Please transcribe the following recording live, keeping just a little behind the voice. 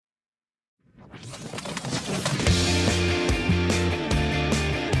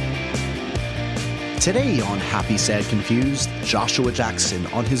Today on Happy, Sad, Confused, Joshua Jackson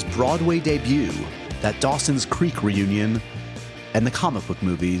on his Broadway debut, that Dawson's Creek reunion, and the comic book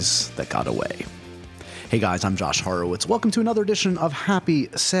movies that got away. Hey guys, I'm Josh Horowitz. Welcome to another edition of Happy,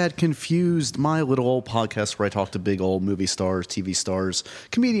 Sad, Confused, my little old podcast where I talk to big old movie stars, TV stars,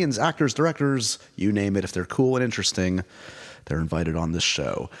 comedians, actors, directors, you name it. If they're cool and interesting, they're invited on this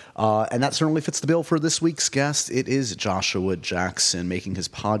show. And that certainly fits the bill for this week's guest. It is Joshua Jackson making his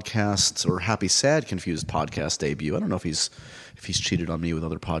podcast, or Happy, Sad, Confused podcast debut. I don't know if he's cheated on me with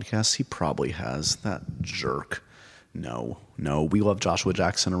other podcasts. He probably has. That jerk. No, we love Joshua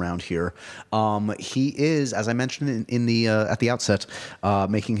Jackson around here. He is, as I mentioned in the at the outset,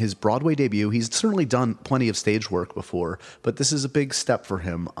 making his Broadway debut. He's certainly done plenty of stage work before, but this is a big step for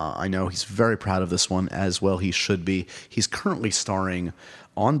him. I know he's very proud of this one, as well he should be. He's currently starring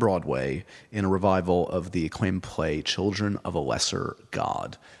on Broadway in a revival of the acclaimed play Children of a Lesser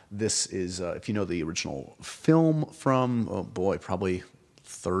God. This is, if you know the original film from, oh boy, probably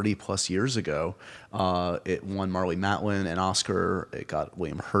 30 plus years ago. It won Marlee Matlin an Oscar. It got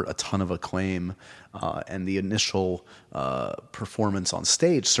William Hurt a ton of acclaim. And the initial performance on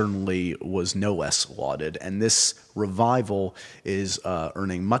stage certainly was no less lauded. And this revival is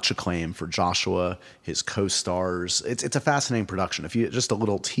earning much acclaim for Joshua, his co-stars. It's a fascinating production. If you just a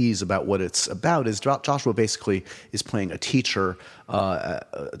little tease about what it's about is Joshua basically is playing a teacher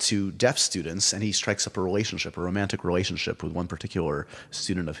to deaf students, and he strikes up a romantic relationship with one particular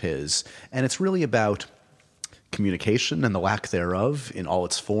student of his. And it's really about communication and the lack thereof in all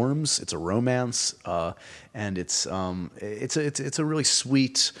its forms. It's a romance, and it's a really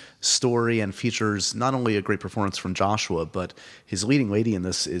sweet story, and features not only a great performance from Joshua, but his leading lady in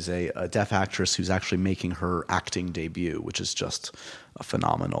this is a deaf actress who's actually making her acting debut, which is just a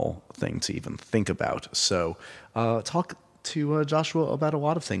phenomenal thing to even think about. So talk to Joshua about a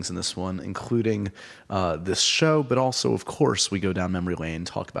lot of things in this one, including this show, but also, of course, we go down memory lane,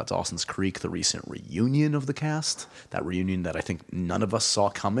 talk about Dawson's Creek, the recent reunion of the cast, that reunion that I think none of us saw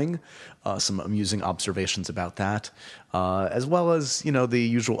coming, some amusing observations about that, as well as, the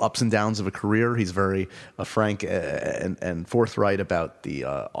usual ups and downs of a career. He's very frank and forthright about the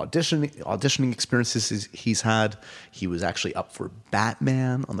auditioning experiences he's had. He was actually up for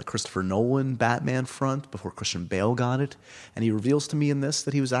Batman on the Christopher Nolan Batman front before Christian Bale got it. And he reveals to me in this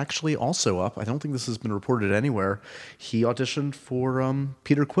that he was actually also up. I don't think this has been reported anywhere. He auditioned for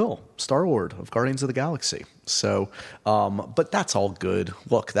Peter Quill, Star-Lord of Guardians of the Galaxy. So, but that's all good.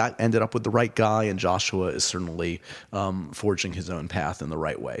 Look, that ended up with the right guy, and Joshua is certainly forging his own path in the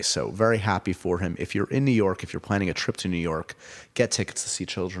right way. So very happy for him. If you're in New York, if you're planning a trip to New York, get tickets to see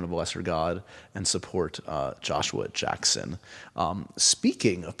Children of a Lesser God and support Joshua Jackson.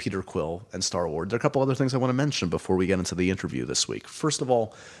 Speaking of Peter Quill and Star-Lord, there are a couple other things I want to mention before we get into the interview this week. First of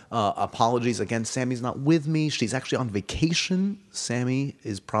all, apologies again. Sammy's not with me. She's actually on vacation. Sammy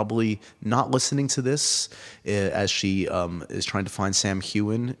is probably not listening to this as she is trying to find Sam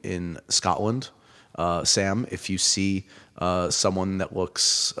Heughan in Scotland. Sam, if you see someone that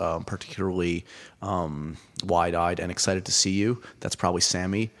looks particularly wide-eyed and excited to see you, that's probably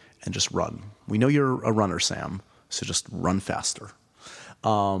Sammy, and just run. We know you're a runner, Sam, so just run faster.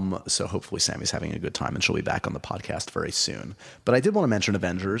 So hopefully Sammy's having a good time, and she'll be back on the podcast very soon. But I did want to mention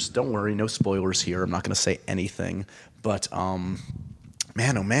Avengers. Don't worry, no spoilers here. I'm not going to say anything, but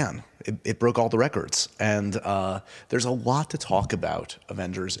man, oh man, it broke all the records. And there's a lot to talk about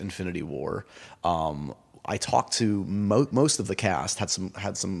Avengers Infinity War. I talked to most of the cast,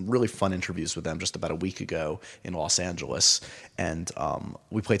 had some really fun interviews with them just about a week ago in Los Angeles, and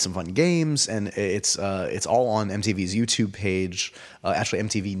we played some fun games, and it's all on MTV's YouTube page. Actually,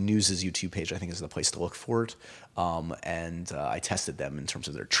 MTV News' YouTube page, I think, is the place to look for it. And I tested them in terms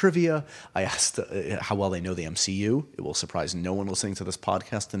of their trivia. I asked how well they know the MCU. It will surprise no one listening to this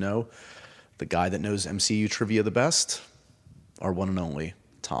podcast to know the guy that knows MCU trivia the best, our one and only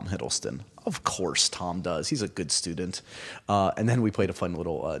Tom Hiddleston. Of course Tom does. He's a good student. And then we played a fun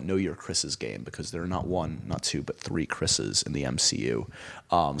little Know Your Chris's game, because there are not one, not two, but three Chris's in the MCU.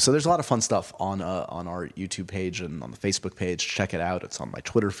 So there's a lot of fun stuff on our YouTube page and on the Facebook page. Check it out. It's on my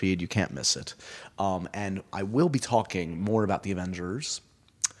Twitter feed. You can't miss it. And I will be talking more about the Avengers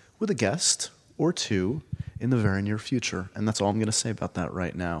with a guest or two in the very near future. And that's all I'm going to say about that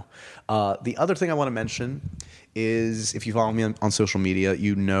right now. The other thing I want to mention is, if you follow me on social media,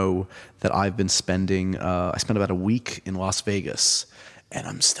 you know that I've been spending, I spent about a week in Las Vegas, and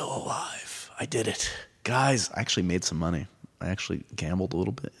I'm still alive. I did it. Guys, I actually made some money. I actually gambled a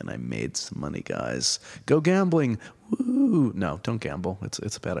little bit, and I made some money, guys. Go gambling. Woo! Ooh, no, don't gamble.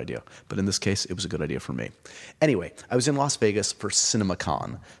 It's a bad idea. But in this case, it was a good idea for me. Anyway, I was in Las Vegas for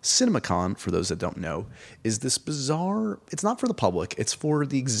CinemaCon. CinemaCon, for those that don't know, is this bizarre, it's not for the public, it's for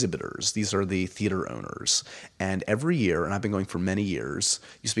the exhibitors. These are the theater owners. And every year, and I've been going for many years,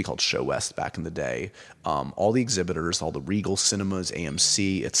 it used to be called Show West back in the day, all the exhibitors, all the Regal Cinemas,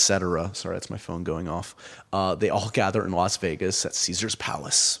 AMC, etc. Sorry, that's my phone going off. They all gather in Las Vegas at Caesar's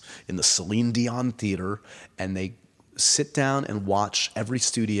Palace in the Celine Dion Theater, and they sit down and watch every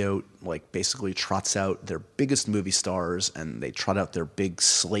studio, like, basically trots out their biggest movie stars, and they trot out their big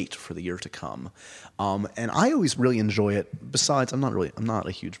slate for the year to come. And I always really enjoy it. Besides, I'm not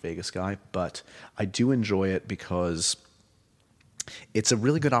a huge Vegas guy, but I do enjoy it because it's a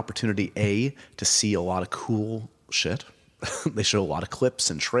really good opportunity, A, to see a lot of cool shit. They show a lot of clips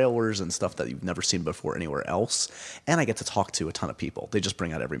and trailers and stuff that you've never seen before anywhere else. And I get to talk to a ton of people. They just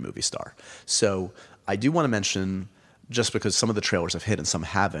bring out every movie star. So I do want to mention, just because some of the trailers have hit and some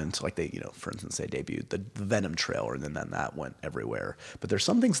haven't, like they, for instance, they debuted the Venom trailer and then that went everywhere. But there's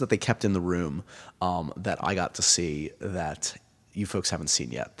some things that they kept in the room that I got to see that you folks haven't seen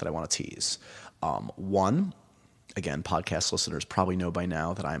yet that I want to tease. One, again, podcast listeners probably know by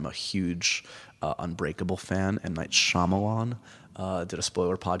now that I'm a huge Unbreakable fan, and Night Shyamalan did a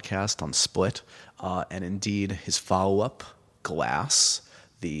spoiler podcast on Split, and indeed his follow-up, Glass,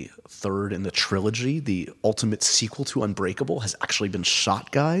 the third in the trilogy, the ultimate sequel to Unbreakable, has actually been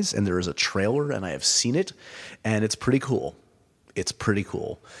shot, guys, and there is a trailer, and I have seen it, and it's pretty cool. It's pretty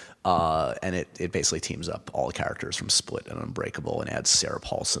cool. And it basically teams up all the characters from Split and Unbreakable and adds Sarah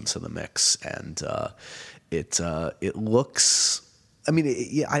Paulson to the mix. And it looks... I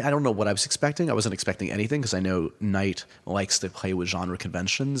mean, I don't know what I was expecting. I wasn't expecting anything because I know Night likes to play with genre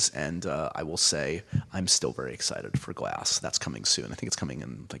conventions, and I will say I'm still very excited for Glass. That's coming soon. I think it's coming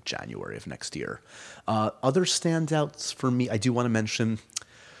in like January of next year. Other standouts for me, I do want to mention,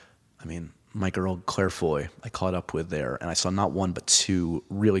 my girl Claire Foy, I caught up with there, and I saw not one but two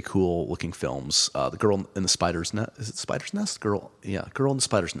really cool looking films. The Girl in the Spider's Nest. Is it Spider's Nest? Girl in the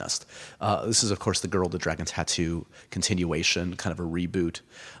Spider's Nest. This is, of course, the Girl with the Dragon Tattoo continuation, kind of a reboot.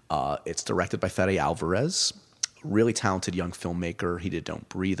 It's directed by Fede Alvarez, really talented young filmmaker. He did Don't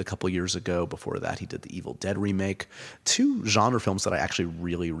Breathe a couple years ago. Before that, he did the Evil Dead remake. Two genre films that I actually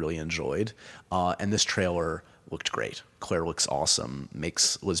really, really enjoyed. And this trailer looked great. Claire looks awesome,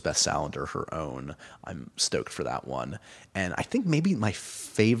 makes Lisbeth Salander her own. I'm stoked for that one. And I think maybe my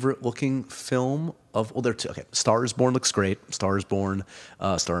favorite looking film there are two. Okay, Star is Born looks great. Star is Born,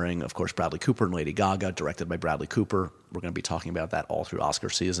 starring, of course, Bradley Cooper and Lady Gaga, directed by Bradley Cooper. We're going to be talking about that all through Oscar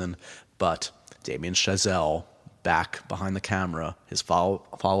season. But Damien Chazelle, back behind the camera, his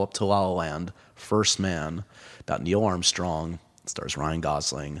follow-up to La La Land, First Man, about Neil Armstrong, stars Ryan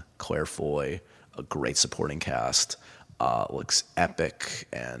Gosling, Claire Foy, a great supporting cast. Looks epic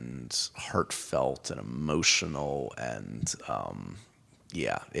and heartfelt and emotional, and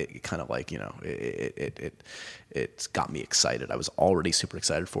it kind of like, it got me excited. I was already super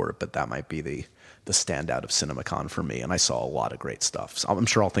excited for it, but that might be the standout of CinemaCon for me, and I saw a lot of great stuff. So I'm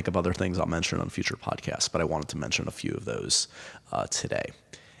sure I'll think of other things I'll mention on future podcasts, but I wanted to mention a few of those today.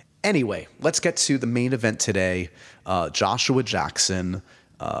 Anyway, let's get to the main event today. Joshua Jackson,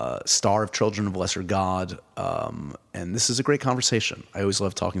 star of Children of Lesser God, and this is a great conversation. I always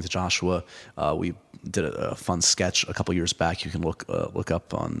love talking to Joshua. We did a fun sketch a couple years back. You can look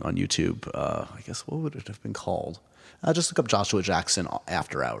up on YouTube. I guess, what would it have been called? Just look up Joshua Jackson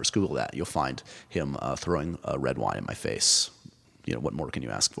After Hours. Google that. You'll find him throwing red wine in my face. What more can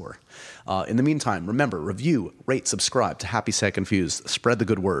you ask for? In the meantime, remember, review, rate, subscribe to Happy Sad Confused. Spread the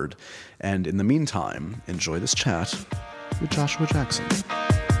good word. And in the meantime, enjoy this chat with Joshua Jackson.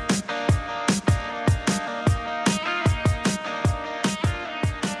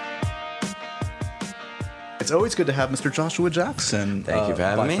 It's always good to have Mr. Joshua Jackson. Thank you for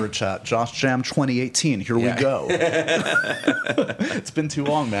having me. For a chat. Josh Jam 2018. Here we go. It's been too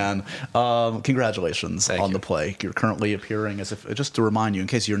long, man. Congratulations on the play. You're currently appearing as if, just to remind you, in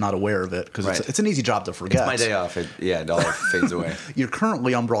case you're not aware of it, because it's an easy job to forget. It's my day off. It all fades away. You're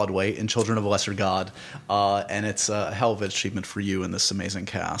currently on Broadway in Children of a Lesser God, and it's a hell of an achievement for you and this amazing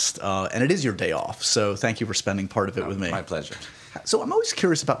cast. And it is your day off, so thank you for spending part of it with me. My pleasure. So I'm always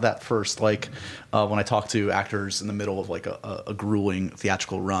curious about that first, like when I talk to actors in the middle of like a grueling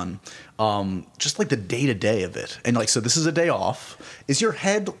theatrical run, just like the day-to-day of it. And like, so this is a day off. Is your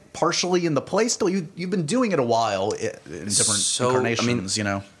head partially in the play still? You've been doing it a while in different incarnations,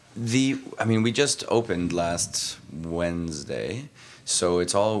 we just opened last Wednesday, so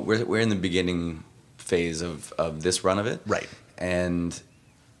it's all, we're in the beginning phase of this run of it. Right. And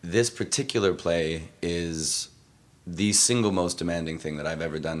this particular play is the single most demanding thing that I've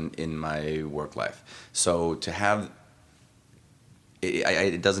ever done in my work life. So to have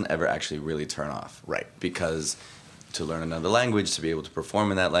it doesn't ever actually really turn off. Right. Because to learn another language, to be able to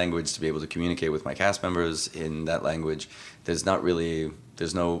perform in that language, to be able to communicate with my cast members in that language, there's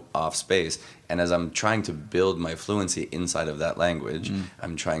no off space. And as I'm trying to build my fluency inside of that language,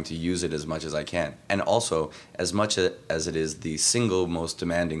 I'm trying to use it as much as I can. And also, as much as it is the single most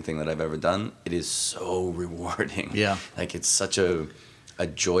demanding thing that I've ever done, it is so rewarding. Yeah. Like, it's such a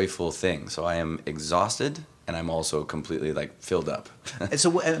joyful thing. So I am exhausted, and I'm also completely like filled up. And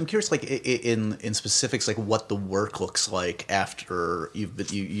so I'm curious, like in specifics, like what the work looks like after you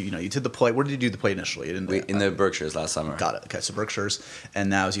did the play. Where did you do the play initially? In the Berkshires last summer. Got it. Okay, so Berkshires, and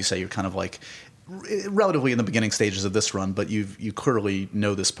now, as you say, you're kind of like relatively in the beginning stages of this run, but you clearly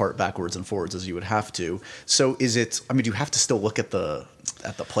know this part backwards and forwards as you would have to. So is it? I mean, do you have to still look at the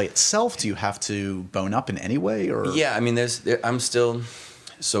play itself? Do you have to bone up in any way? Or yeah, I mean, I'm still.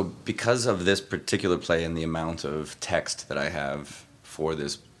 So because of this particular play and the amount of text that I have for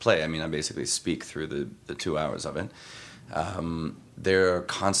this play, I mean, I basically speak through the 2 hours of it.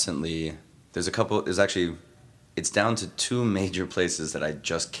 It's down to two major places that I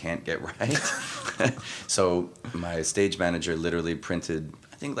just can't get right. So my stage manager literally printed,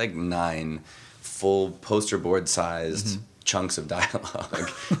 I think, like 9 full poster board sized chunks of dialogue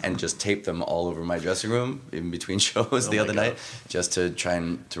and just taped them all over my dressing room in between shows the other night, just to try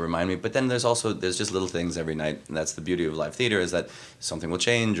and to remind me. But then there's just little things every night, and that's the beauty of live theater, is that something will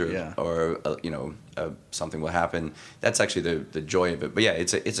change or something will happen. That's actually the joy of it. But yeah,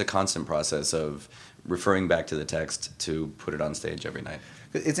 it's a constant process of referring back to the text to put it on stage every night.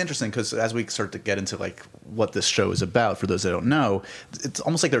 It's interesting because as we start to get into like what this show is about, for those that don't know, it's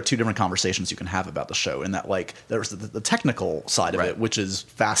almost like there are two different conversations you can have about the show. In that, like, there's the technical side of it, which is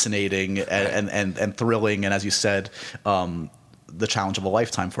fascinating and thrilling, and as you said, the challenge of a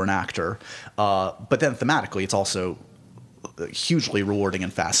lifetime for an actor. But then thematically, it's also hugely rewarding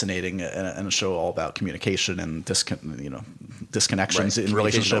and fascinating, and a show all about communication and disconnections in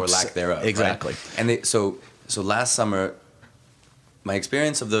relationships or lack thereof. Exactly. Right? And so last summer, my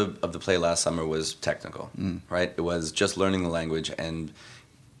experience of the play last summer was technical, right? It was just learning the language and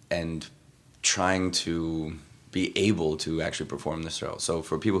trying to be able to actually perform the show. So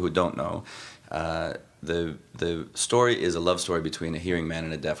for people who don't know, the story is a love story between a hearing man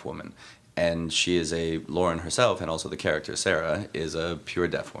and a deaf woman. And she is Lauren herself, and also the character, Sarah, is a pure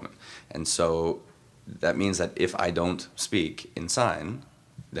deaf woman. And so that means that if I don't speak in sign,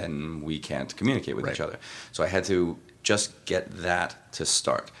 then we can't communicate with each other. So I had to just get that to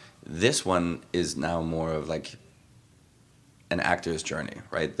start. This one is now more of like an actor's journey,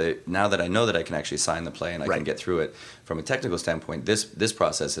 right? Now that I know that I can actually sign the play and I can get through it from a technical standpoint, this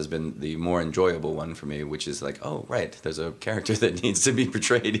process has been the more enjoyable one for me, which is like, oh, right, there's a character that needs to be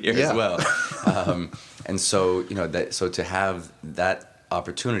portrayed here as well. And so, so to have that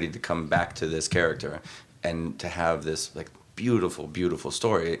opportunity to come back to this character and to have this like beautiful, beautiful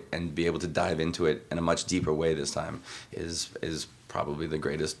story and be able to dive into it in a much deeper way this time is probably the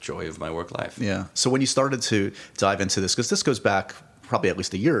greatest joy of my work life. Yeah. So when you started to dive into this, because this goes back probably at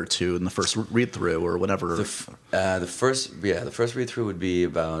least a year or two in the first read through or whatever. The first read through would be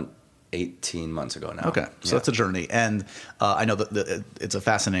about 18 months ago now. Okay, so that's a journey, and I know that it's a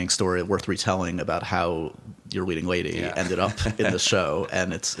fascinating story worth retelling about how your leading lady ended up in the show,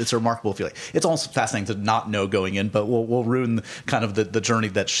 and it's a remarkable feeling. It's almost fascinating to not know going in, but we'll ruin kind of the journey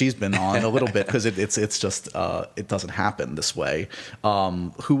that she's been on a little bit because it's just it doesn't happen this way.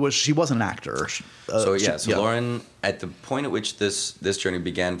 She wasn't an actor. So Lauren, at the point at which this journey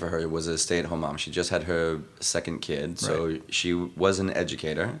began for her, was a stay-at-home mom. She just had her second kid, so she was an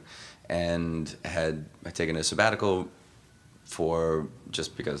educator and had taken a sabbatical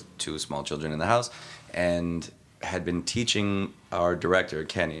because 2 small children in the house, and had been teaching our director,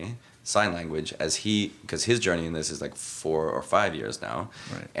 Kenny, sign language because his journey in this is like 4 or 5 years now.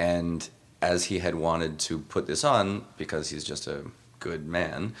 Right. And as he had wanted to put this on, because he's just a good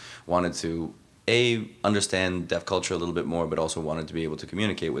man, wanted to understand deaf culture a little bit more, but also wanted to be able to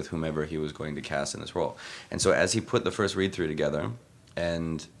communicate with whomever he was going to cast in this role. And so as he put the first read-through together,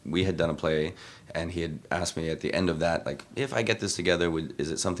 and we had done a play, and he had asked me at the end of that, like, if I get this together,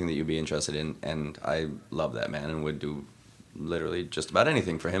 is it something that you'd be interested in? And I love that man and would do literally just about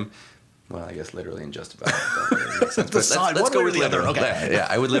anything for him. Well, I guess literally and just about doesn't really make sense. But let's go with the other. Okay. Yeah,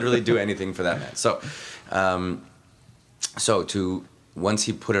 I would literally do anything for that man. So, once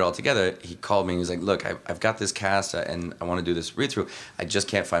he put it all together, he called me and he's like, look, I've got this cast and I want to do this read-through. I just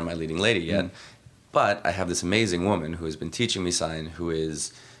can't find my leading lady yet. But I have this amazing woman who has been teaching me sign, who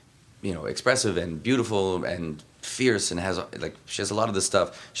is expressive and beautiful and fierce and she has a lot of this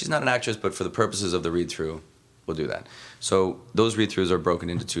stuff. She's not an actress, but for the purposes of the read-through, we'll do that. So those read-throughs are broken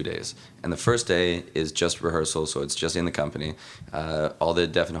into 2 days. And the first day is just rehearsal, so it's just in the company. All the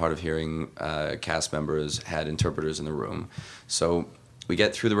deaf and hard of hearing cast members had interpreters in the room. So we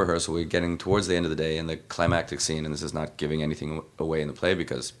get through the rehearsal, we're getting towards the end of the day, and the climactic scene, and this is not giving anything away in the play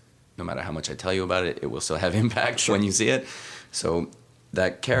because no matter how much I tell you about it, it will still have impact when you see it. So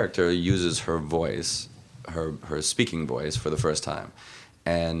that character uses her voice, her speaking voice, for the first time.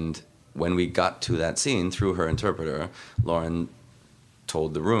 And when we got to that scene, through her interpreter, Lauren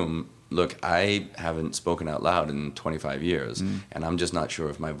told the room, look, I haven't spoken out loud in 25 years, and I'm just not sure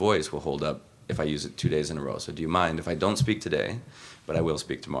if my voice will hold up if I use it 2 days in a row. So do you mind if I don't speak today, but I will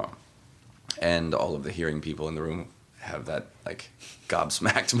speak tomorrow? And all of the hearing people in the room have that,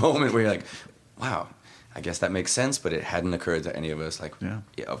 gobsmacked moment where you're like, wow, I guess that makes sense, but it hadn't occurred to any of us. Yeah,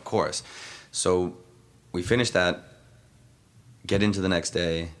 of course. So we finish that, get into the next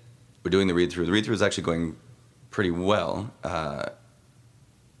day. We're doing the read-through. The read-through is actually going pretty well.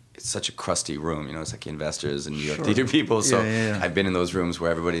 It's such a crusty room, it's like investors and New York theater people. So I've been in those rooms where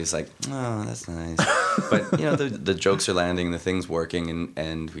everybody's like, oh, that's nice. But, the jokes are landing, the thing's working,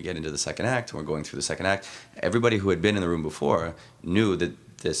 and we get into the second act, and we're going through the second act. Everybody who had been in the room before knew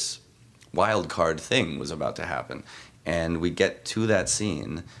that this wild card thing was about to happen. And we get to that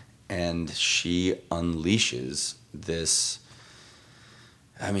scene, and she unleashes this.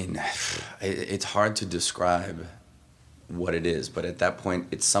 I mean, it's hard to describe what it is, but at that point,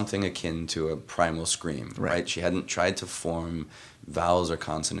 it's something akin to a primal scream, right? She hadn't tried to form vowels or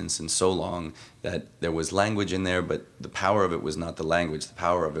consonants in so long that there was language in there, but the power of it was not the language. The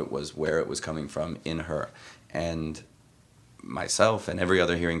power of it was where it was coming from in her. And myself and every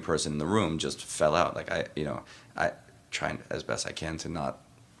other hearing person in the room just fell out. I try as best I can to not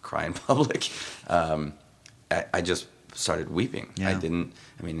cry in public. I just started weeping. Yeah.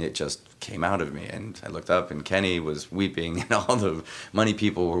 It just came out of me, and I looked up and Kenny was weeping and all the money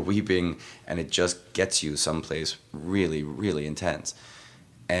people were weeping, and it just gets you someplace really, really intense.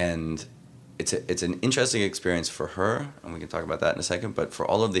 And it's an interesting experience for her, and we can talk about that in a second, but for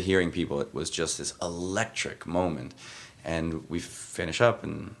all of the hearing people, it was just this electric moment. And we finish up,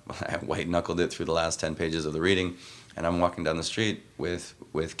 and I white-knuckled it through the last 10 pages of the reading, and I'm walking down the street with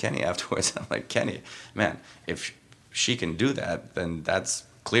Kenny afterwards. I'm like, Kenny, man, if she can do that, then that's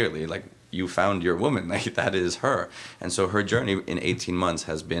clearly, you found your woman. That is her. And so her journey in 18 months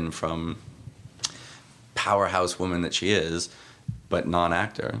has been from powerhouse woman that she is, but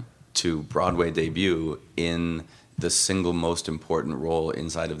non-actor, to Broadway debut in the single most important role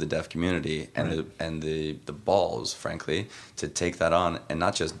inside of the deaf community, and the balls, frankly, to take that on and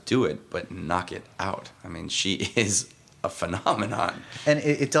not just do it, but knock it out. She is a phenomenon. And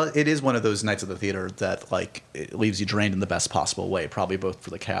it is one of those nights at the theater that it leaves you drained in the best possible way, probably both for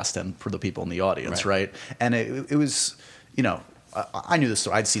the cast and for the people in the audience, right? And it was, I knew this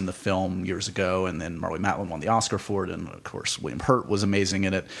story. I'd seen the film years ago, and then Marlee Matlin won the Oscar for it, and of course William Hurt was amazing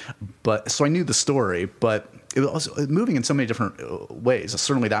in it. So I knew the story, but it was moving in so many different ways.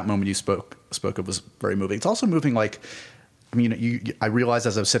 Certainly that moment you spoke of was very moving. It's also moving I realized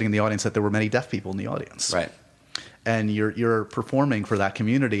as I was sitting in the audience that there were many deaf people in the audience. Right. And you're performing for that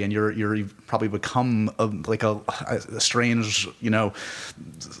community, and you've probably become a strange,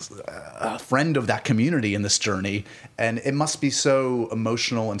 a friend of that community in this journey. And it must be so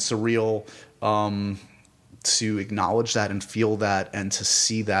emotional and surreal to acknowledge that and feel that and to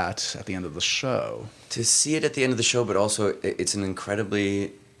see that at the end of the show. To see it at the end of the show, but also it's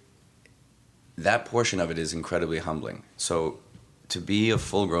that portion of it is incredibly humbling. So to be a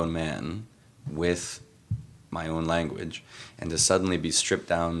full-grown man with my own language, and to suddenly be stripped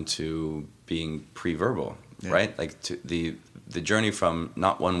down to being pre-verbal, right? To the journey from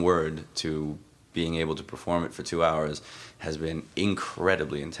not one word to being able to perform it for 2 hours has been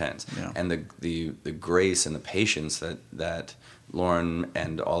incredibly intense. Yeah. And the grace and the patience that Lauren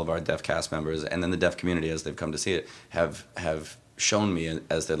and all of our deaf cast members, and then the deaf community as they've come to see it, have shown me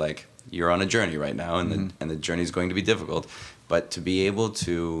as they're like, you're on a journey right now, and the journey's going to be difficult, but to be able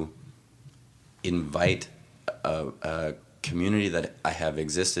to invite a community that I have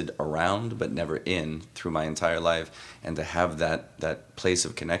existed around but never in through my entire life, and to have that place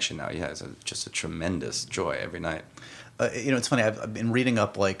of connection now, it's just a tremendous joy every night. It's funny. I've been reading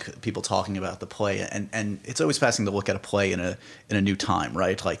up like people talking about the play, and it's always fascinating to look at a play in a new time,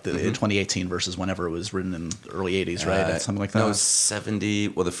 right? Like in 2018 versus whenever it was written in the early 80s, right? Something like that. No, it was 70.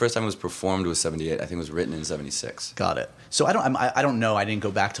 Well, the first time it was performed was 78. I think it was written in 76. Got it. So I don't know. I didn't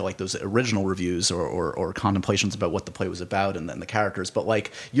go back to like those original reviews or contemplations about what the play was about and then the characters. But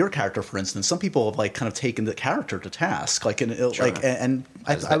like your character, for instance, some people have like kind of taken the character to task, like Sure.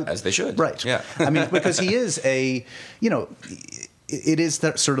 as they should, right? Yeah. I mean, because he is it is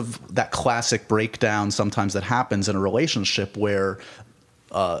that sort of that classic breakdown sometimes that happens in a relationship where.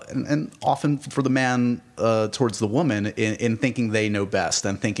 And often for the man towards the woman in thinking they know best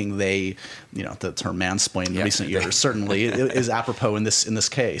and thinking they, the term mansplain in recent years certainly is apropos in this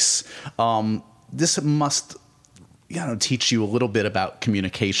case. This must, teach you a little bit about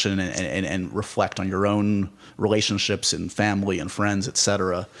communication and reflect on your own relationships and family and friends,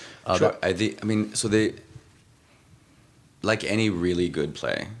 etc. Sure. Like any really good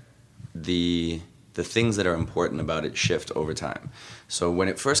play, the things that are important about it shift over time. So when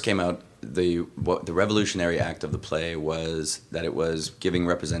it first came out, the revolutionary act of the play was that it was giving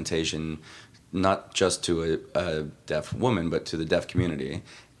representation not just to a deaf woman, but to the deaf community,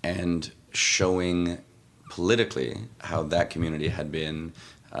 and showing politically how that community had been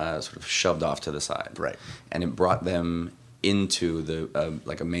sort of shoved off to the side. Right. And it brought them into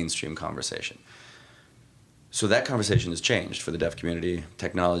like a mainstream conversation. So that conversation has changed for the deaf community.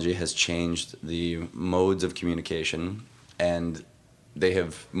 Technology has changed the modes of communication, and they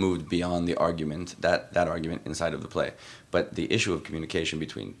have moved beyond the argument, that argument inside of the play. But the issue of communication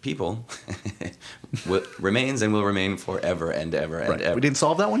between people remains and will remain forever and ever and ever. We didn't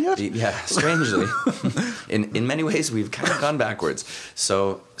solve that one yet? Strangely. In many ways, we've kind of gone backwards.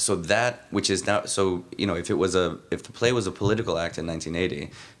 So that, which is now, if the play was a political act in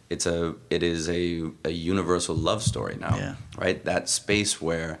 1980, it is a universal love story now, right? That space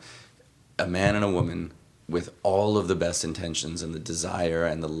where a man and a woman with all of the best intentions and the desire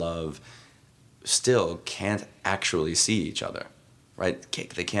and the love still can't actually see each other, right?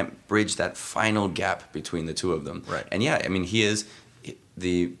 They can't bridge that final gap between the two of them. Right. And he is,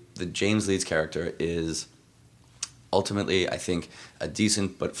 the James Leeds character is ultimately, I think, a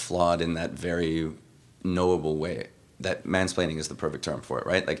decent but flawed in that very knowable way. That mansplaining is the perfect term for it,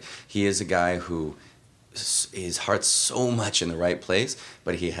 right? Like, he is a guy who his heart's so much in the right place,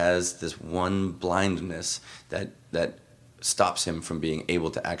 but he has this one blindness that stops him from being able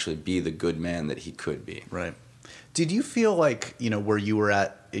to actually be the good man that he could be. Right. Did you feel like, where you were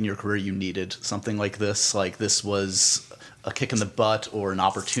at in your career, you needed something like this? Like this was a kick in the butt or an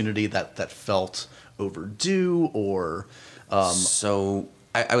opportunity that felt overdue, or... So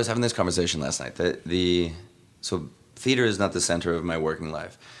I was having this conversation last night. So theater is not the center of my working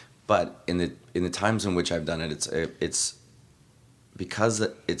life, but in the times in which I've done it, it's because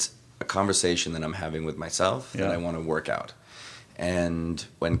it's a conversation that I'm having with myself that I want to work out. And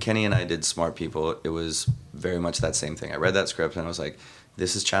when Kenny and I did Smart People, it was very much that same thing. I read that script and I was like,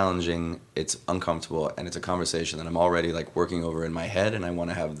 this is challenging, it's uncomfortable, and it's a conversation that I'm already like working over in my head, and I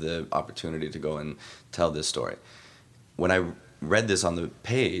want to have the opportunity to go and tell this story. When I read this on the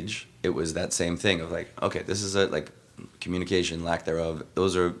page, it was that same thing of like, okay, this is communication, lack thereof.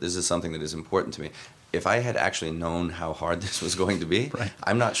 This is something that is important to me. If I had actually known how hard this was going to be, right.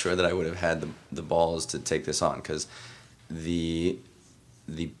 I'm not sure that I would have had the balls to take this on, because the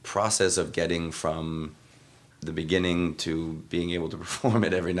process of getting from the beginning to being able to perform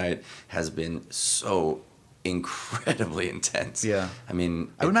it every night has been so incredibly intense. Yeah. I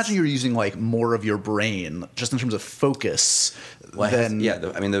mean, I would imagine you're using like more of your brain just in terms of focus than...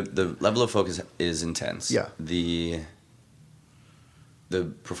 the level of focus is intense. Yeah. The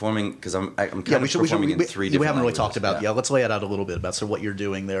performing, because I'm kind of performing in three different We haven't really languages. talked about, let's lay it out a little bit about what you're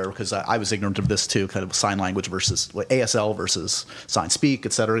doing there, because I was ignorant of this too, kind of sign language versus ASL versus sign speak,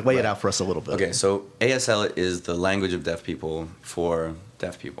 et cetera. Lay it out for us a little bit. Okay, so ASL is the language of deaf people for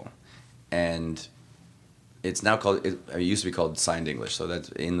deaf people. And it's now called, it used to be called Signed English, so that's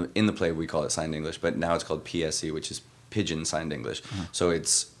in the play we call it Signed English, but now it's called PSE, which is Pidgin Signed English. Mm-hmm. So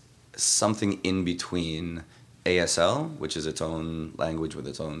it's something in between ASL, which is its own language with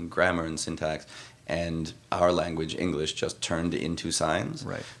its own grammar and syntax, and our language, English, just turned into signs.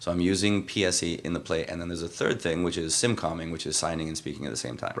 Right. So I'm using PSE in the play, and then there's a third thing, which is simcomming, which is signing and speaking at the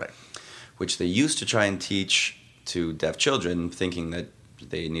same time. Right. Which they used to try and teach to deaf children, thinking that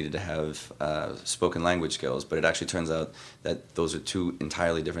they needed to have spoken language skills, but it actually turns out that those are two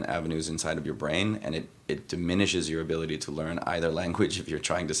entirely different avenues inside of your brain, and it diminishes your ability to learn either language if you're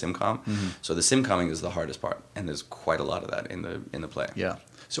trying to simcom. So the simcomming is the hardest part, and there's quite a lot of that in the play. Yeah.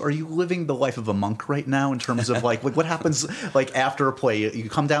 So are you living the life of a monk right now in terms of like what happens like after a play? You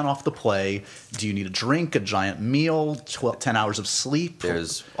come down off the play. Do you need a drink, a giant meal, 10 hours of sleep?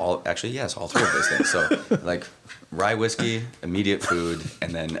 There's all three of those things. So like rye whiskey, immediate food,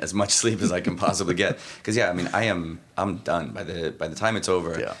 and then as much sleep as I can possibly get. Because I'm done by the time it's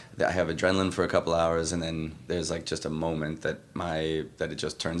over. Yeah. I have adrenaline for a couple hours, and then there's like just a moment that it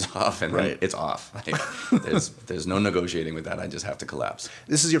just turns off, and then it's off. Like, there's no negotiating with that. I just have to collapse.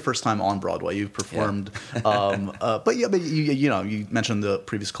 This is your first time on Broadway. You've performed, but you mentioned the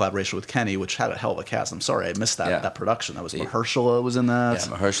previous collaboration with Kenny, which had a hell of a cast. I'm sorry I missed that production. That was Mahershala was in that.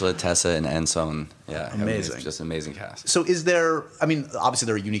 Yeah, Mahershala, Tessa, and Anson. Yeah, amazing. It's just amazing cast. So is there? I mean, obviously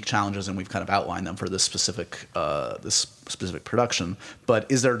there are unique challenges, and we've kind of outlined them for this specific production. But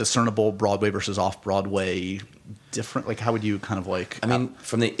is there a discernible Broadway versus off-Broadway different? Like, how would you kind of like? I mean,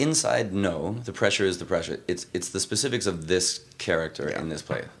 from the inside, no. The pressure is the pressure. It's the specifics of this character in this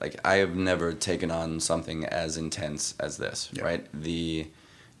play. Like, I have never taken on something as intense as this. Right.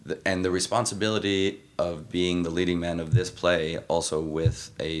 And the responsibility of being the leading man of this play, also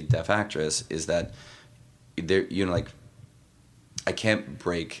with a deaf actress, is that there, like, I can't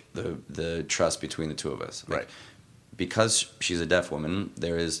break the trust between the two of us. Like, because she's a deaf woman,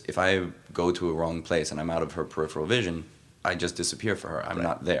 if I go to a wrong place and I'm out of her peripheral vision, I just disappear for her. I'm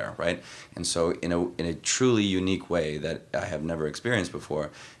not there, right? And so in a truly unique way that I have never experienced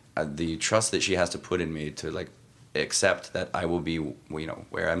before, the trust that she has to put in me to like accept that I will be,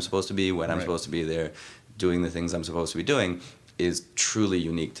 where I'm supposed to be, when I'm supposed to be there, doing the things I'm supposed to be doing, is truly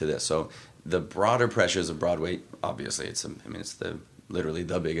unique to this. So the broader pressures of Broadway, obviously, it's literally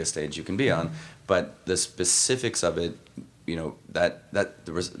the biggest stage you can be on, but the specifics of it,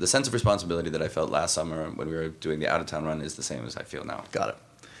 the sense of responsibility that I felt last summer when we were doing the out of town run is the same as I feel now. Got it.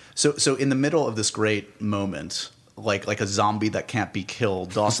 So in the middle of this great moment, like a zombie that can't be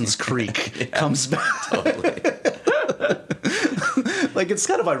killed, Dawson's Creek comes back. Totally. Like, it's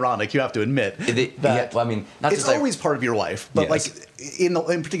kind of ironic, you have to admit. It's always part of your life. But, like, in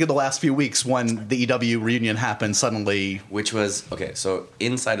particular the last few weeks when the EW reunion happened suddenly. Which was, so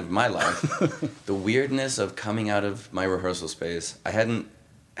inside of my life, the weirdness of coming out of my rehearsal space, I hadn't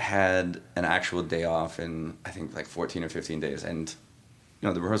had an actual day off in, I think, like 14 or 15 days. And,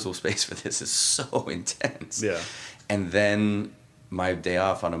 the rehearsal space for this is so intense. Yeah. And then my day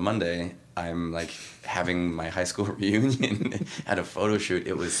off on a Monday, I'm like having my high school reunion at a photo shoot.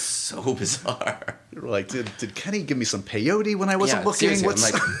 It was so bizarre. You were like, did Kenny give me some peyote when I wasn't looking? I'm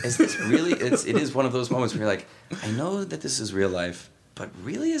like, is this really? It is one of those moments where you're like, I know that this is real life, but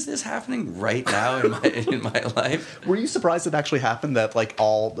really, is this happening right now in my life? Were you surprised it actually happened? That like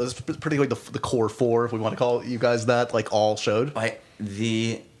particularly the core four, if we want to call you guys that, like all showed.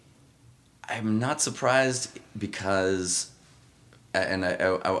 I'm not surprised because. And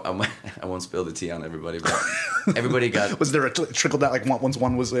I won't spill the tea on everybody, but everybody got. Was there a trickle down, like once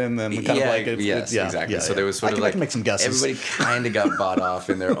one was in, then kind of like exactly. So there was sort of like I can make some guesses. Everybody kind of got bought off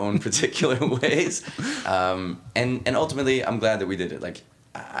in their own particular ways, and ultimately I'm glad that we did it. Like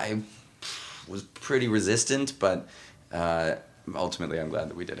I was pretty resistant, but ultimately I'm glad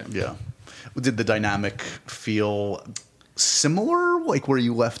that we did it. Yeah. Did the dynamic feel similar, like where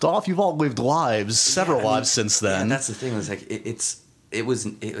you left off? You've all lived several lives since then. Yeah, that's the thing. It's like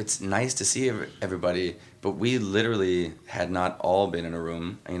it's nice to see everybody, but we literally had not all been in a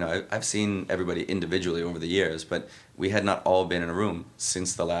room. I've seen everybody individually over the years, but we had not all been in a room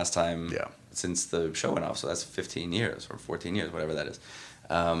since the last time. Yeah. Since the show went off, so that's 15 years or 14 years, whatever that is.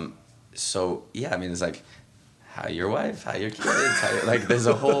 It's like, how your wife, how your kids, there's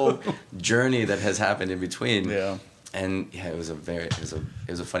a whole journey that has happened in between. Yeah. And it was a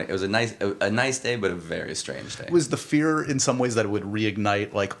nice day, but a very strange day. Was the fear in some ways that it would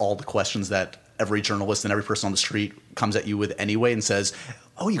reignite like all the questions that every journalist and every person on the street comes at you with anyway and says,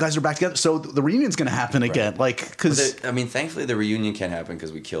 "Oh, you guys are back together, so the reunion's going to happen again"? Like, because thankfully the reunion can't happen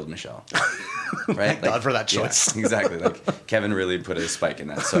because we killed Michelle. Right? Thank God for that choice. Yeah, exactly. Like Kevin really put a spike in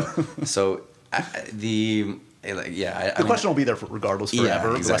that. The question will be there regardless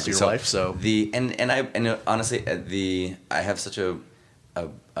forever, the rest of your life. So honestly, I have such a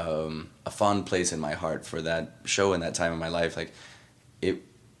fond place in my heart for that show and that time in my life. Like, it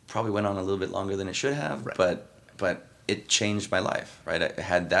probably went on a little bit longer than it should have, but it changed my life. Right?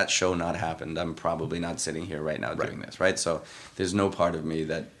 Had that show not happened, I'm probably not sitting here right now doing this. Right? So there's no part of me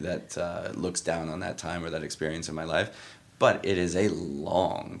that looks down on that time or that experience in my life. But it is a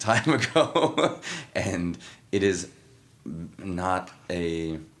long time ago, and it is not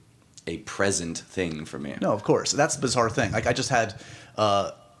a a present thing for me. No, of course. That's the bizarre thing. Like I just had,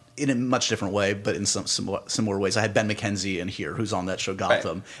 in a much different way, but in some similar ways, I had Ben McKenzie in here, who's on that show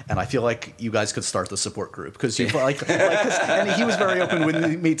Gotham, right. and I feel like you guys could start the support group because you and he was very open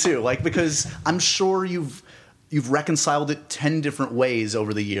with me too. Like because I'm sure you've reconciled it 10 different ways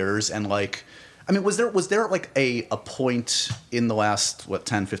over the years, and like. I mean, was there like a point in the last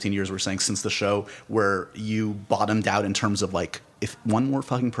 10, 15 years we're saying since the show where you bottomed out in terms of like if one more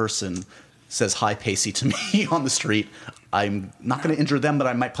fucking person says hi Pacey to me on the street, I'm not going to injure them, but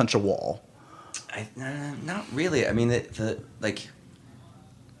I might punch a wall. Not really. I mean,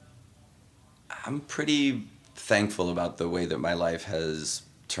 I'm pretty thankful about the way that my life has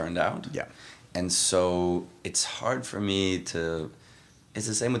turned out. Yeah, and so it's hard for me to. It's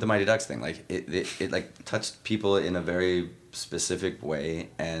the same with the Mighty Ducks thing. Like it like touched people in a very specific way,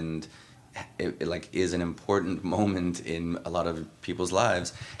 and it like is an important moment in a lot of people's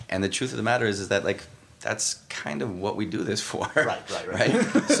lives. And the truth of the matter is that like that's kind of what we do this for. Right.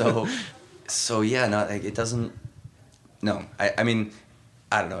 So yeah, no, like it doesn't. No, I mean,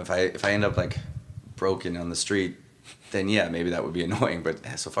 I don't know if I end up like broken on the street. Then yeah, maybe that would be annoying. But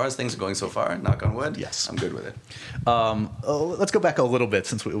so far as things are going so far, knock on wood, yes, I'm good with it. Let's go back a little bit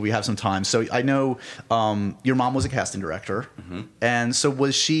since we have some time. So I know your mom was a casting director, and so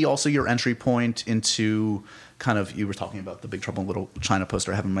was she also your entry point into kind of, you were talking about the Big Trouble in Little China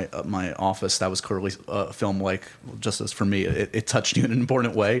poster I have in my office. That was clearly a film, like, just as for me, it touched you in an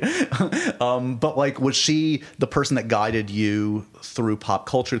important way. But like, was she the person that guided you through pop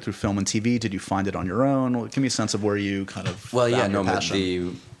culture, through film and TV? Did you find it on your own? Give me a sense of where you kind of found your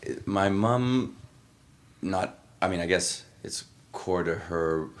passion. My mom, I mean, I guess it's core to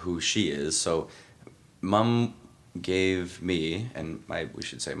her who she is. So mom gave me, and we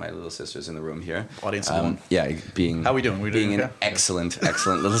should say my little sister's in the room here. Audience of one. Yeah, how we doing? Being okay? An excellent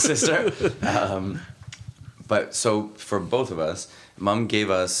little sister. But so for both of us, Mom gave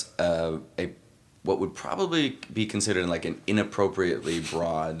us what would probably be considered like an inappropriately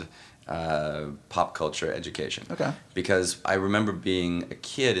broad pop culture education. Okay. Because I remember being a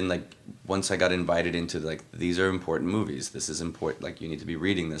kid and like once I got invited into like, these are important movies. This is important. Like you need to be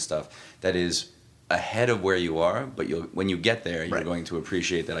reading this stuff. That is ahead of where you are, but when you get there, you're going to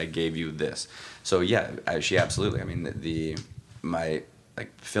appreciate that I gave you this. So yeah, she absolutely. I mean, my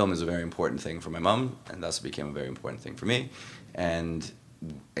film is a very important thing for my mom, and thus it became a very important thing for me. And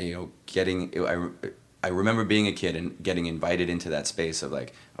I remember being a kid and getting invited into that space of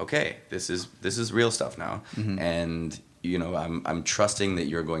like, okay, this is real stuff now, and I'm trusting that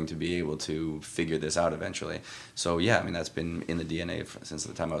you're going to be able to figure this out eventually. So yeah, I mean that's been in the DNA since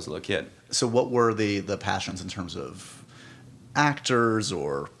the time I was a little kid. So what were the passions in terms of actors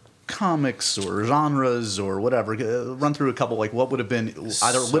or comics or genres or whatever? Run through a couple. Like what would have been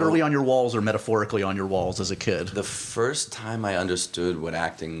either literally on your walls or metaphorically on your walls as a kid? The first time I understood what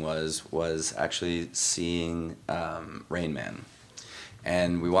acting was actually seeing Rain Man,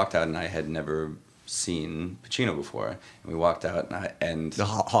 and we walked out and I had never seen Pacino before, and we walked out and the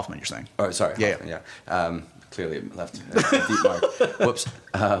Hoffman, you're saying? Oh, sorry, Hoffman, yeah. Clearly left a deep mark. Whoops.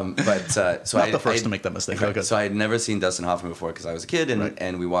 So not the first to make that mistake. Okay. So I had never seen Dustin Hoffman before because I was a kid,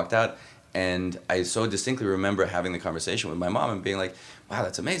 and we walked out, and I so distinctly remember having the conversation with my mom and being like, "Wow,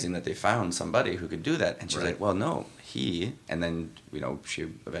 that's amazing that they found somebody who could do that." And she's like, "Well, no, he." And then she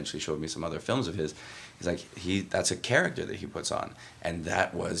eventually showed me some other films of his. He's like, that's a character that he puts on. And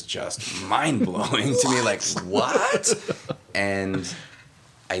that was just mind-blowing to me. Like, what? And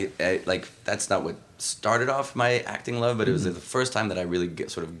I like, that's not what started off my acting love, but it was the first time that I really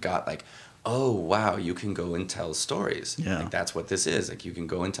got like, oh, wow, you can go and tell stories. Yeah. Like, that's what this is. Like, you can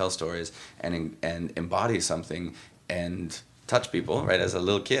go and tell stories and embody something and touch people, right? As a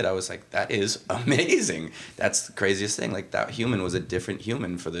little kid, I was like, that is amazing. That's the craziest thing. Like, that human was a different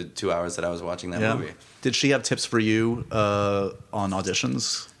human for the 2 hours that I was watching that movie. Did she have tips for you on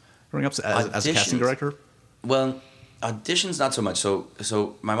auditions growing up as a casting director? Well, auditions, not so much.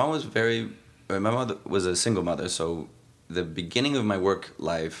 So my mom was a single mother, so the beginning of my work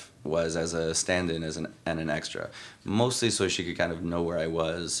life was as a stand-in and an extra, mostly so she could kind of know where I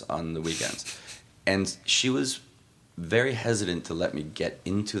was on the weekends. And she was very hesitant to let me get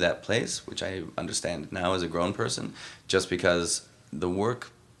into that place, which I understand now as a grown person, just because the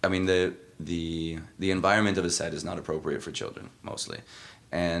work, I mean, the environment of a set is not appropriate for children, mostly.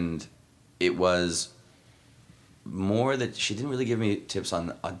 And it was more that she didn't really give me tips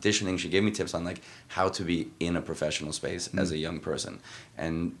on auditioning. She gave me tips on like how to be in a professional space as a young person,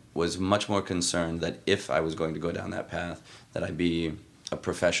 and was much more concerned that if I was going to go down that path, that I be a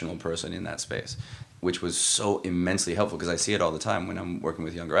professional person in that space. which was so immensely helpful because I see it all the time when I'm working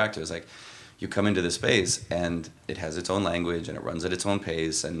with younger actors. Like, you come into this space and it has its own language and it runs at its own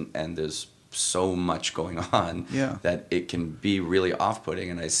pace, and there's so much going on that it can be really off-putting,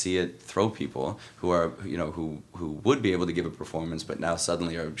 and I see it throw people who are, you know, who would be able to give a performance but now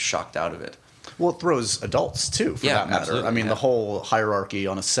suddenly are shocked out of it. Well, it throws adults too, for that matter. Absolutely. I mean, the whole hierarchy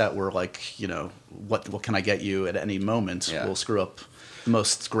on a set where, like, you know, what can I get you at any moment will screw up the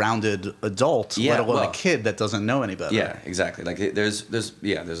most grounded adult, let alone a kid that doesn't know any better. Yeah, exactly. Like,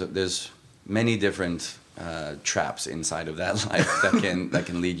 there's many different traps inside of that life that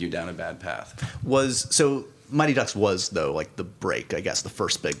can lead you down a bad path. So Mighty Ducks was, though, like the break, I guess, the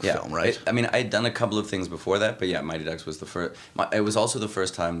first big film, right? I mean, I'd done a couple of things before that, but yeah, Mighty Ducks was the first. It was also the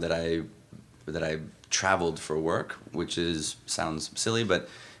first time that I traveled for work, which sounds silly, but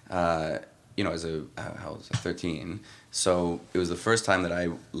you know, I was 13, so it was the first time that I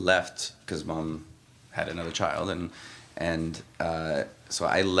left because Mom had another child, and so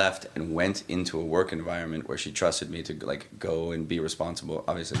I left and went into a work environment where she trusted me to, like, go and be responsible.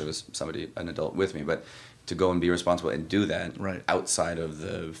 Obviously, there was an adult with me, but to go and be responsible and do that outside of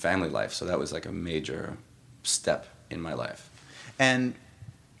the family life. So that was like a major step in my life. And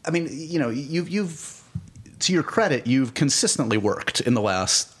I mean, you know, you've to your credit, you've consistently worked in the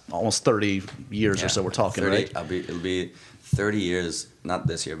last almost 30 years or so. We're talking, 30, right? It'll be 30 years, not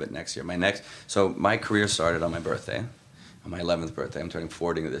this year, but next year. So my career started on my birthday. On my 11th birthday. I'm turning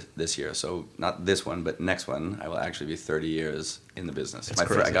 40 this year, so not this one, but next one, I will actually be 30 years in the business.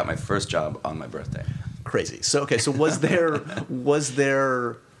 I got my first job on my birthday. Crazy. So, okay, so was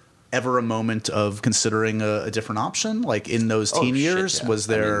there ever a moment of considering a different option, like in those teen years? Shit, yeah. Was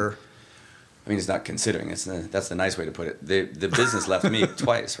there... I mean, it's not considering. That's the nice way to put it. The business left me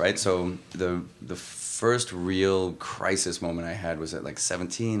twice, right? So the first real crisis moment I had was at like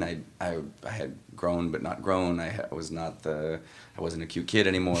 17. I had grown but not grown. I wasn't a cute kid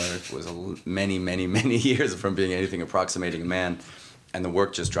anymore. It was many years from being anything approximating a man, and the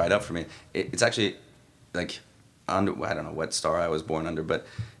work just dried up for me. It's actually like I don't know what star I was born under, but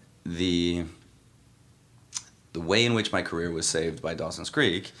the way in which my career was saved by Dawson's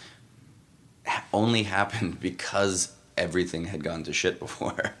Creek only happened because everything had gone to shit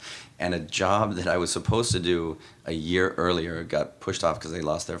before, and a job that I was supposed to do a year earlier got pushed off because they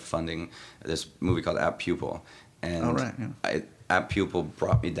lost their funding. This movie called Apt Pupil, and Apt Pupil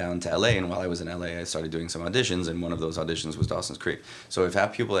brought me down to LA, and while I was in LA, I started doing some auditions, and one of those auditions was Dawson's Creek. So if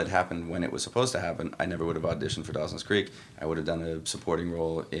Apt Pupil had happened when it was supposed to happen, I never would have auditioned for Dawson's Creek. I would have done a supporting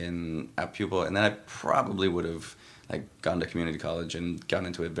role in Apt Pupil, and then I probably would have gone to community college and gotten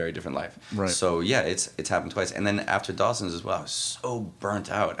into a very different life. Right. So yeah, it's happened twice. And then after Dawson's as well, I was so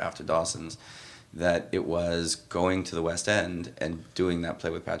burnt out after Dawson's that it was going to the West End and doing that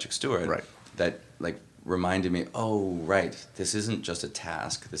play with Patrick Stewart that reminded me, oh right, this isn't just a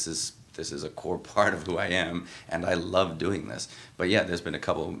task. This is a core part of who I am, and I love doing this. But yeah, there's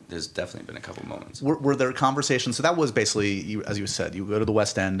definitely been a couple moments. Were there conversations? So that was basically, as you said, you go to the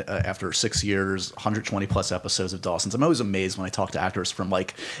West End after 6 years, 120 plus episodes of Dawson's. I'm always amazed when I talk to actors from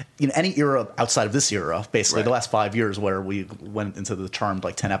any era outside of this era, basically the last 5 years where we went into the charmed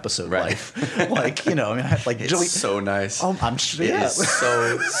 10 episode life. I mean, I had it's so nice. Oh, I'm sure. It is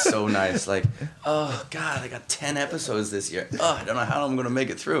so nice. Oh God, I got 10 episodes this year. Oh, I don't know how I'm going to make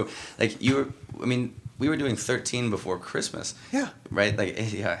it through. We were doing 13 before Christmas. Yeah. Right?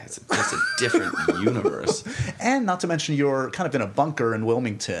 It's just a different universe. And not to mention you're kind of in a bunker in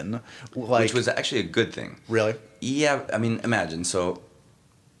Wilmington. Which was actually a good thing. Really? Yeah, I mean, imagine. So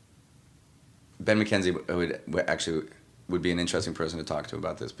Ben McKenzie would be an interesting person to talk to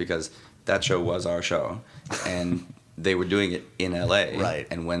about this, because that show was our show. And they were doing it in LA, right?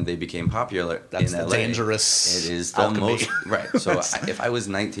 And when they became popular That's in the LA, dangerous it is the alchemy. most right. So if I was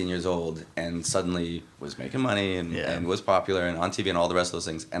 19 years old and suddenly was making money and was popular and on TV and all the rest of those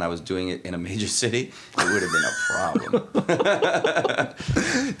things, and I was doing it in a major city, it would have been a problem.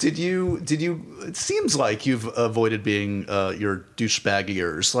 Did you? It seems like you've avoided being your douchebag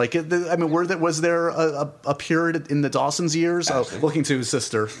years. Was there a period in the Dawson's years? Looking to his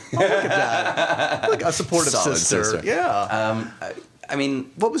sister. Oh, look at that! Like a supportive sister. Yeah. I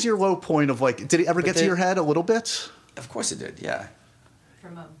mean, what was your low point of did it ever get to your head a little bit? Of course it did, yeah.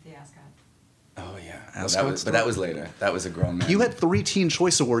 From the Ascot. Oh, yeah. That was later. That was a grown man. You had 3 Teen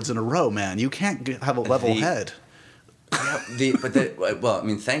Choice Awards in a row, man. You can't have a level head. Yeah,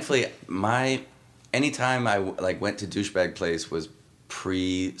 thankfully, anytime I went to douchebag place was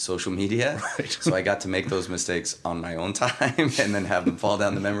pre-social media. Right. So I got to make those mistakes on my own time and then have them fall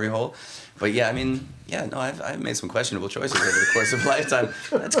down the memory hole. But yeah, I mean, yeah, no, I've made some questionable choices over the course of a lifetime.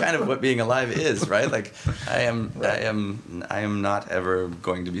 That's kind of what being alive is, right? Like, I am not ever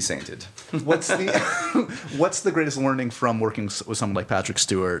going to be sainted. What's the greatest learning from working with someone like Patrick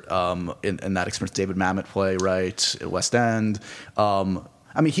Stewart in that experience? David Mamet play, right, at West End.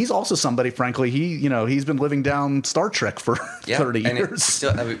 I mean, he's also somebody. Frankly, he's been living down Star Trek for 30 years.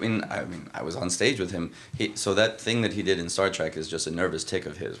 I mean, I was on stage with him. So that thing that he did in Star Trek is just a nervous tick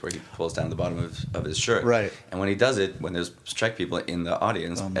of his, where he pulls down the bottom of his shirt. Right. And when he does it, when there's Trek people in the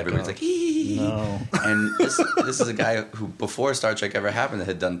audience, everybody's like, hee. No. And this is a guy who, before Star Trek ever happened,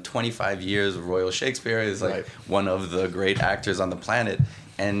 had done 25 years of Royal Shakespeare. Is like one of the great actors on the planet.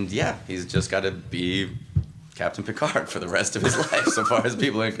 And yeah, he's just got to be Captain Picard for the rest of his life, so far as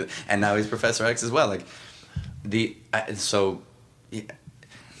people are, and now he's Professor X as well. Like the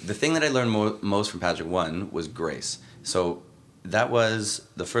thing that I learned most from Patrick, one, was grace. So that was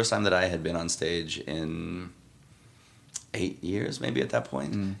the first time that I had been on stage in 8 years, maybe at that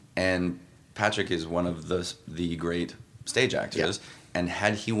point. And Patrick is one of the great stage actors, and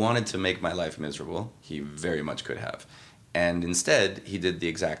had he wanted to make my life miserable, he very much could have. And instead, he did the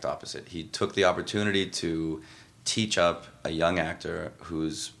exact opposite. He took the opportunity to teach up a young actor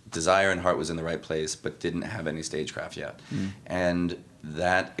whose desire and heart was in the right place, but didn't have any stagecraft yet. And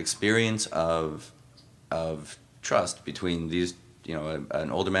that experience of trust between these,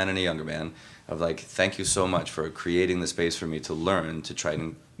 an older man and a younger man, of like, thank you so much for creating the space for me to learn, to try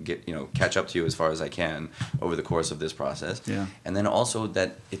and get, catch up to you as far as I can over the course of this process. Yeah. And then also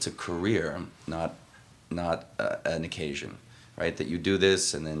that it's a career, not an occasion, right? That you do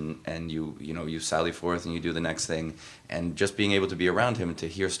this and you sally forth and you do the next thing, and just being able to be around him and to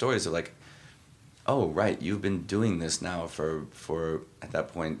hear stories of like, oh right, you've been doing this now for at that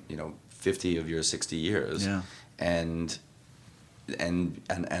point 50 of your 60 years, and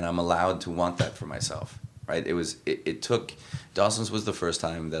I'm allowed to want that for myself, right? It took Dawson's was the first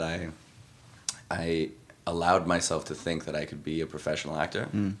time that I allowed myself to think that I could be a professional actor,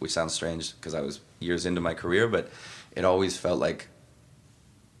 which sounds strange because I was years into my career, but it always felt like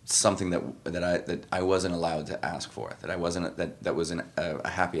something that I wasn't allowed to ask for, that I wasn't that was a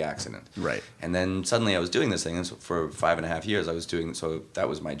happy accident. Right. And then suddenly I was doing this thing, and so for 5.5 years I was doing, so that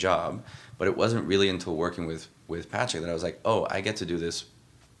was my job, but it wasn't really until working with Patrick that I was like, oh, I get to do this.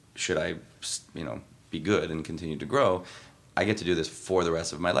 Should I be good and continue to grow, I get to do this for the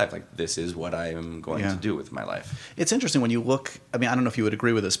rest of my life. Like, this is what I am going to do with my life. It's interesting when you look, I mean, I don't know if you would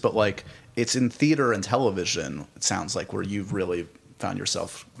agree with this, but like, it's in theater and television, it sounds like, where you've really found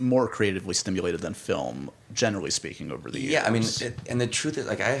yourself more creatively stimulated than film, generally speaking, over the years. Yeah, I mean, and the truth is,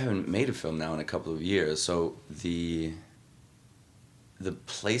 like, I haven't made a film now in a couple of years, so the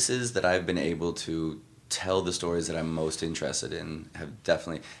places that I've been able to tell the stories that I'm most interested in have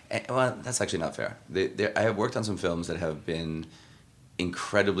definitely, well, that's actually not fair. I have worked on some films that have been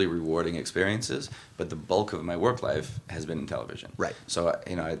incredibly rewarding experiences, but the bulk of my work life has been in television. Right. So,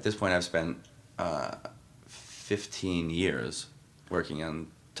 at this point I've spent 15 years working on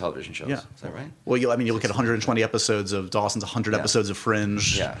television shows. Yeah. Is that right? Well, you look at 120 episodes of Dawson's, 100 episodes of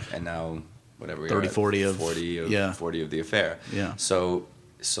Fringe. Yeah, and now whatever, 40 of 40 of The Affair. Yeah. So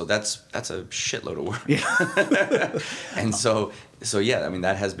that's a shitload of work. Yeah. And so yeah, I mean,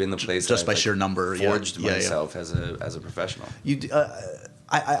 that has been the place just that by I've, sheer number, forged myself as a professional.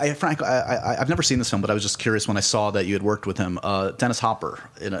 Frankly, I've never seen this film, but I was just curious when I saw that you had worked with him, Dennis Hopper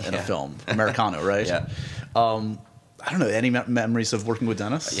in a film, Americano, right? Yeah. I don't know, any memories of working with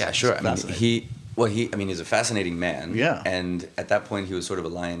Dennis? Yeah, sure. I mean, he's a fascinating man. Yeah. And at that point, he was sort of a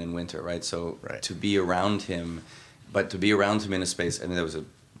lion in winter, right? So to be around him, but to be around him in a space, I mean, there was a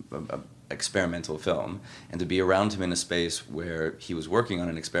experimental film, and to be around him in a space where he was working on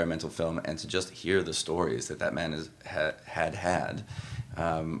an experimental film, and to just hear the stories that man had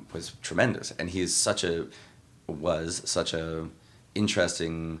was tremendous. And he is such a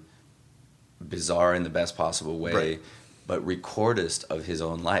interesting, bizarre in the best possible way, but recordist of his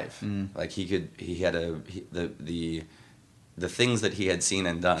own life. Like the things that he had seen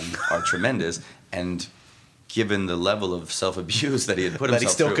and done are tremendous, and given the level of self-abuse that he had put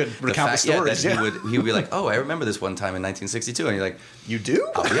himself through, that he still could recount the stories. He would be like, oh, I remember this one time in 1962, and you're like, you do?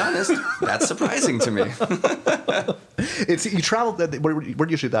 I'll be honest, that's surprising to me. You traveled. Where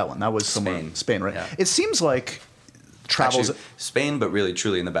did you shoot that one? That was somewhere Spain, right? Yeah. It seems like travels. Actually, Spain, but really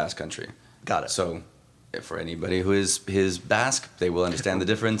truly in the Basque Country. Got it. So for anybody who is Basque, they will understand the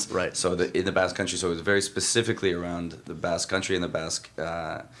difference. Right. So in the Basque Country, so it was very specifically around the Basque Country and the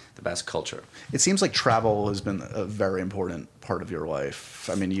Basque culture. It seems like travel has been a very important part of your life.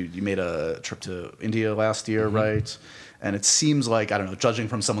 I mean, you made a trip to India last year, right? And it seems like, I don't know, judging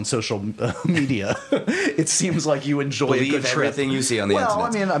from someone's social media, it seems like you enjoy a good trip. Everything you see on the internet. Well, I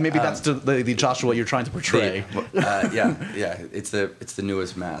mean, maybe that's the Joshua you're trying to portray. It's the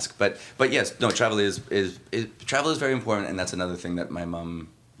newest mask. But yes, no, travel is very important, and that's another thing that my mom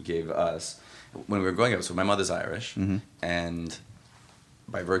gave us when we were growing up. So my mother's Irish, and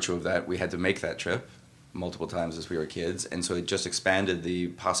by virtue of that, we had to make that trip multiple times as we were kids, and so it just expanded the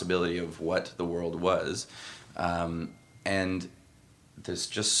possibility of what the world was. And there's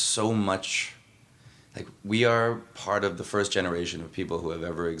just so much, like, we are part of the first generation of people who have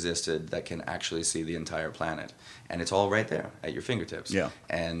ever existed that can actually see the entire planet. And it's all right there at your fingertips. Yeah.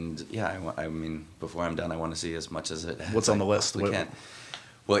 And I mean, before I'm done, I want to see as much as it. What's on the list? Can.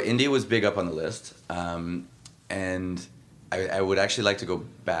 Well, India was big up on the list. And I would actually like to go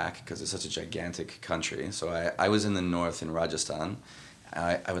back because it's such a gigantic country. So I was in the north in Rajasthan.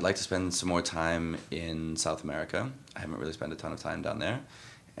 I would like to spend some more time in South America. I haven't really spent a ton of time down there.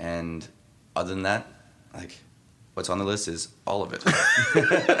 And other than that, like, what's on the list is all of it.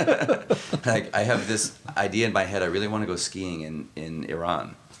 Like, I have this idea in my head. I really want to go skiing in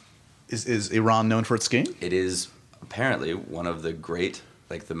Iran. Is Iran known for its skiing? It is apparently one of the great,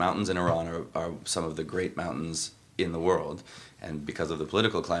 like, the mountains in Iran are some of the great mountains in the world. And because of the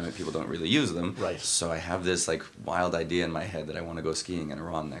political climate, people don't really use them. Right. So I have this, like, wild idea in my head that I want to go skiing in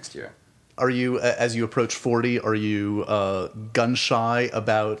Iran next year. Are you, as you approach 40, are you gun shy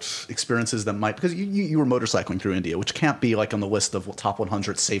about experiences that might, because you were motorcycling through India, which can't be like on the list of top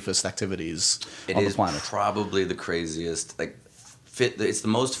 100 safest activities on the planet. It is probably the craziest, like, it's the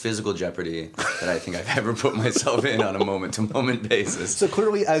most physical jeopardy that I think I've ever put myself in on a moment-to-moment basis. So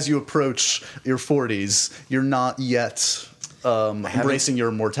clearly, as you approach your 40s, you're not yet embracing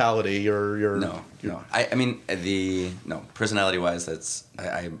your mortality. No. I mean, personality-wise, that's.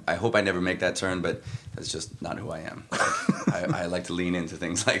 I hope I never make that turn, but that's just not who I am. Like, I like to lean into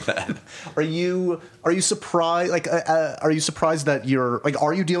things like that. Are you surprised? Like, are you surprised that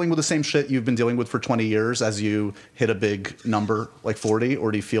are you dealing with the same shit you've been dealing with for 20 years as you hit a big number like 40,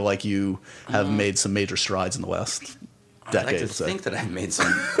 or do you feel like you have made some major strides in the last decade? I like to think that I've made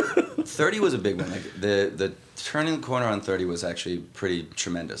some. 30 was a big one. Like the turning the corner on 30 was actually pretty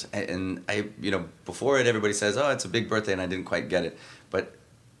tremendous. And I, before it, everybody says, "Oh, it's a big birthday," and I didn't quite get it. But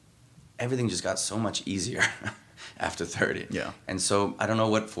everything just got so much easier after 30. Yeah. And so I don't know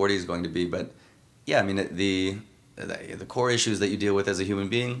what 40 is going to be, but yeah, I mean the core issues that you deal with as a human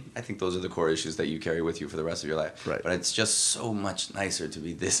being, I think those are the core issues that you carry with you for the rest of your life. Right. But it's just so much nicer to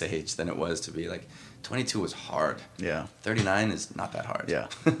be this age than it was to be like 22 was hard. Yeah. 39 is not that hard. Yeah.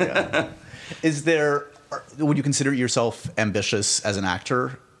 Would you consider yourself ambitious as an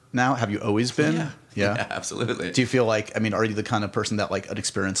actor now? Have you always been? Yeah, absolutely. Do you feel like, are you the kind of person that, like, an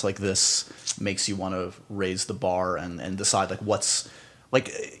experience like this makes you want to raise the bar and decide, like, what's,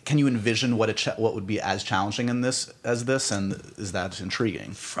 like, can you envision what would be as challenging in this as this, and is that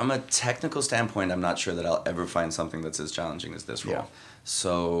intriguing? From a technical standpoint, I'm not sure that I'll ever find something that's as challenging as this role. Yeah.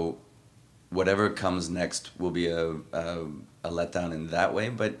 So whatever comes next will be a letdown in that way.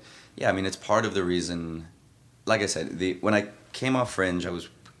 But yeah, I mean, it's part of the reason. Like I said, when I came off Fringe, I was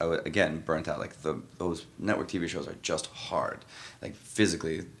again burnt out. Like those network TV shows are just hard. Like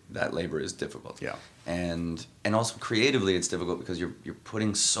physically, that labor is difficult. Yeah. And also creatively, it's difficult because you're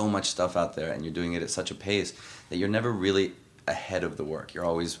putting so much stuff out there and you're doing it at such a pace that you're never really ahead of the work. You're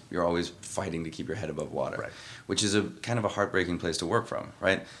always fighting to keep your head above water, right. Which is a kind of a heartbreaking place to work from,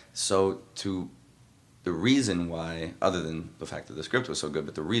 right? So the reason why, other than the fact that the script was so good,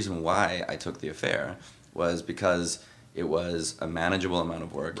 but the reason why I took The Affair was because it was a manageable amount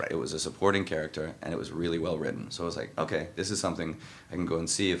of work. Right. It was a supporting character, and it was really well written. So I was like, okay, this is something I can go and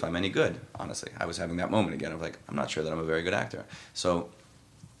see if I'm any good, honestly. I was having that moment again of like, I'm not sure that I'm a very good actor. So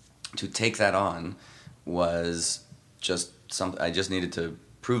to take that on was just something, I just needed to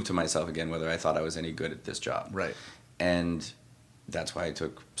prove to myself again whether I thought I was any good at this job. Right. And that's why I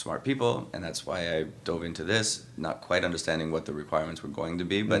took Smart People, and that's why I dove into this, not quite understanding what the requirements were going to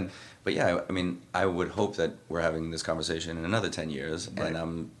be. But yeah, I mean, I would hope that we're having this conversation in another 10 years, right.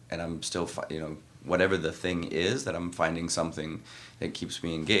 and I'm still, whatever the thing is, that I'm finding something that keeps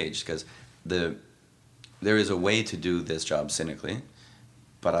me engaged. Because there is a way to do this job cynically,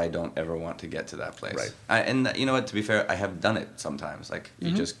 but I don't ever want to get to that place. Right. And you know what? To be fair, I have done it sometimes. Like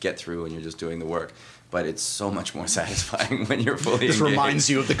you just get through and you're just doing the work. But it's so much more satisfying when you're fully This engaged. reminds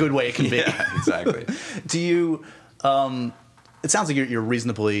you of the good way it can be. Yeah, exactly. Do you? It sounds like you're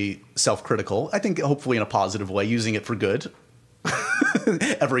reasonably self-critical. I think hopefully in a positive way, using it for good.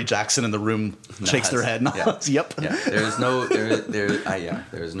 Every Jackson in the room shakes their head. Nods. Yeah. Yep. Yeah. There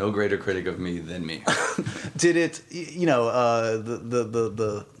is no greater critic of me than me. Did it?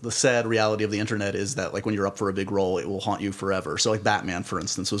 The sad reality of the internet is that like when you're up for a big role, it will haunt you forever. So like Batman, for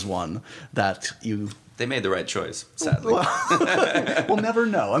instance, was one that you. They made the right choice, sadly. We'll never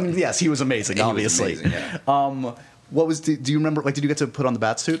know. I mean, yes, he was amazing. He obviously. was amazing, yeah. What was? Do you remember? Like, did you get to put on the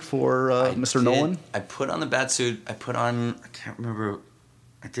bat suit for Mr. Nolan? I put on the bat suit. I can't remember.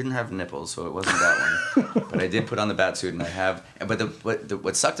 I didn't have nipples, so it wasn't that one. But I did put on the bat suit, and I have. But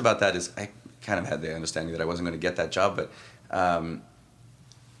what sucked about that is I kind of had the understanding that I wasn't going to get that job, but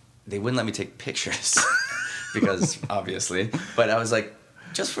they wouldn't let me take pictures because obviously. But I was like,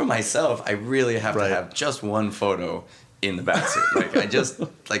 just for myself, I really have to have just one photo in the bat suit. Like I just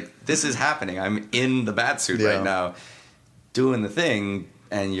this is happening. I'm in the bat suit right now, doing the thing,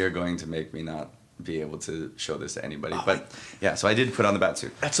 and you're going to make me not be able to show this to anybody. But yeah, so I did put on the bat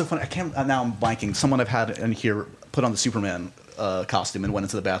suit. That's so funny. I can't. Now I'm blanking. Someone I've had in here put on the Superman costume and went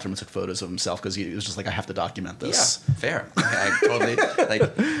into the bathroom and took photos of himself because he was just like, I have to document this. Yeah, fair. I totally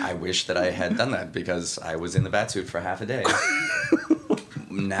I wish that I had done that because I was in the bat suit for half a day.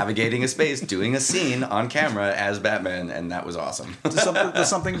 Navigating a space, doing a scene on camera as Batman, and that was awesome. Does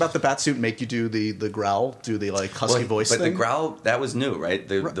something about the batsuit make you do the growl, do the like husky voice but thing? the growl, that was new, right?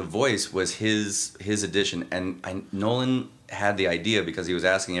 The voice was his addition, and Nolan had the idea because he was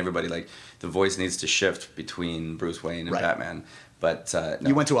asking everybody like the voice needs to shift between Bruce Wayne and Batman. But no.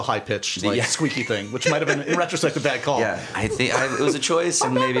 You went to a high pitched squeaky thing, which might have been in retrospect a bad call. Yeah, I think it was a choice,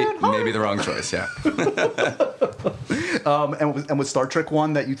 and maybe the wrong choice. Yeah. And was Star Trek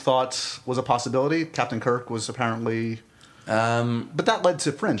one that you thought was a possibility? Captain Kirk was apparently. But that led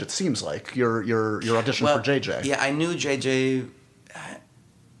to Fringe. It seems like your audition for JJ. Yeah, I knew JJ.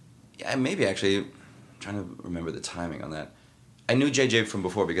 Yeah, maybe actually. I'm trying to remember the timing on that. I knew JJ from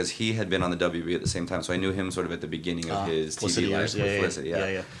before because he had been on the WB at the same time, so I knew him sort of at the beginning of his TV life with Felicity.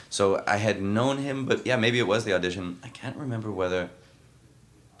 Yeah. So I had known him, but yeah, maybe it was the audition. I can't remember whether.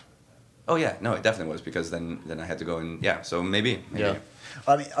 Oh yeah, no, it definitely was because then I had to go and so maybe. Yeah.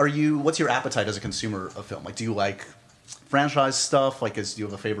 I mean, what's your appetite as a consumer of film? Like, do you like franchise stuff? Like, do you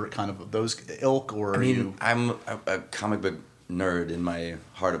have a favorite kind of those ilk, or I'm a comic book nerd in my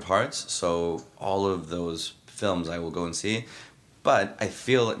heart of hearts, so all of those films I will go and see. But I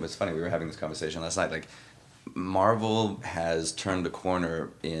feel it's funny, we were having this conversation last night, like Marvel has turned a corner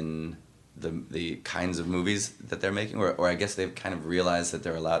in the kinds of movies that they're making, or I guess they've kind of realized that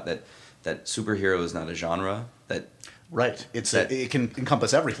they're allowed that superhero is not a genre, that it can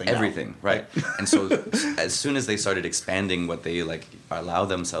encompass everything. Everything, right. And so as soon as they started expanding what they allow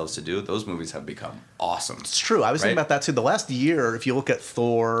themselves to do, those movies have become awesome. It's true. I was thinking about that too. The last year, if you look at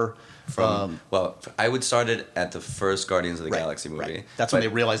Thor. I would start it at the first Guardians of the Galaxy movie. Right. That's when they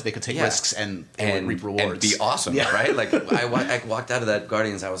realized they could take risks and reap rewards. And be awesome, right? Like, I walked out of that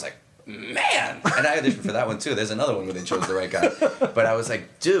Guardians, I was like, man! And I auditioned for that one, too. There's another one where they chose the right guy. But I was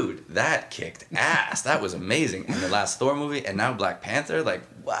like, dude, that kicked ass. That was amazing. And the last Thor movie, and now Black Panther, like,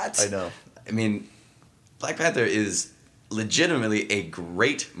 what? I know. I mean, Black Panther is legitimately a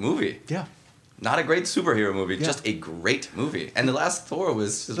great movie. Yeah. Not a great superhero movie, just a great movie. And the last Thor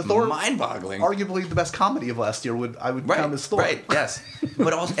was just mind-boggling. Arguably the best comedy of last year I would count as Thor. Right, yes.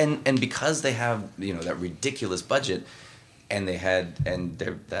 But also, and because they have that ridiculous budget, and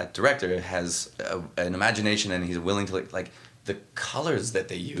that director has an imagination, and he's willing to like the colors that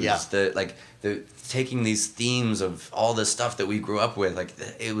they use, the taking these themes of all the stuff that we grew up with, like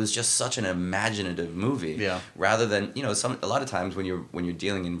it was just such an imaginative movie. Yeah. Rather than a lot of times when you're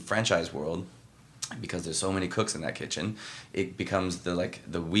dealing in franchise world, because there's so many cooks in that kitchen, it becomes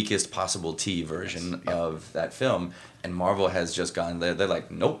the weakest possible tea version of that film. And Marvel has just gone, they're like,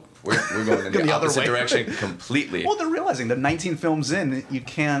 nope, we're going in the opposite direction completely. Well, they're realizing that 19 films in, you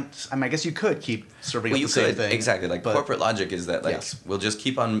can't, I guess you could keep serving up the same thing. Exactly. Corporate logic is that we'll just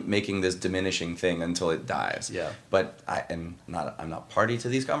keep on making this diminishing thing until it dies. Yeah. But I'm not party to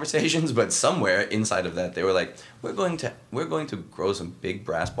these conversations, but somewhere inside of that they were like, we're going to grow some big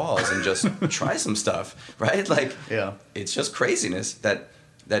brass balls and just try some stuff, right? It's just craziness that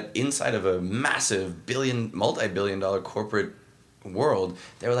inside of a massive multi-billion dollar corporate world,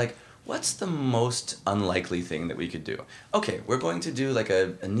 they were like, what's the most unlikely thing that we could do? Okay, we're going to do like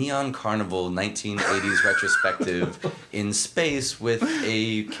a neon carnival 1980s retrospective in space with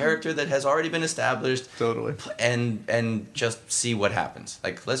a character that has already been established. Totally. And just see what happens.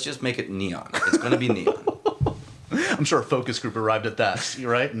 Like, let's just make it neon. It's going to be neon. I'm sure a focus group arrived at that,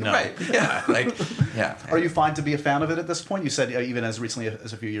 right? No. Right, yeah. Yeah. Are you fine to be a fan of it at this point? You said even as recently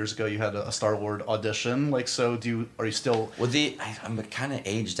as a few years ago you had a Star Wars audition. Like, so are you still... Well, I'm kind of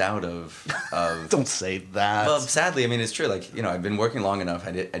aged out of... Don't say that. Well, sadly, I mean, it's true. Like, I've been working long enough.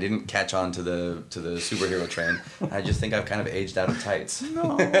 I didn't catch on to the superhero train. I just think I've kind of aged out of tights.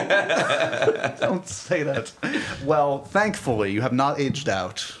 No. Don't say that. Well, thankfully, you have not aged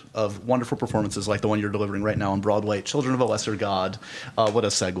out of wonderful performances like the one you're delivering right now on Broadway, Children of a Lesser God. What a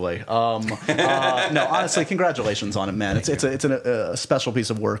segue. No, honestly, congratulations on it, man. It's a special piece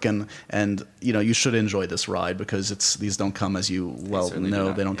of work, and you should enjoy this ride because these don't come, as you well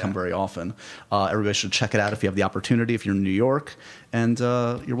know, they don't come very often. Everybody should check it out if you have the opportunity, if you're in New York, and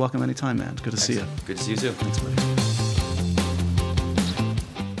you're welcome anytime, man. Good to see you. Good to see you too. Thanks, buddy.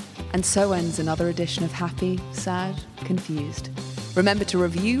 And so ends another edition of Happy, Sad, Confused. Remember to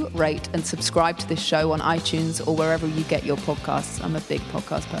review, rate, and subscribe to this show on iTunes or wherever you get your podcasts. I'm a big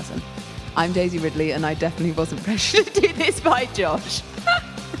podcast person. I'm Daisy Ridley, and I definitely wasn't pressured to do this by Josh.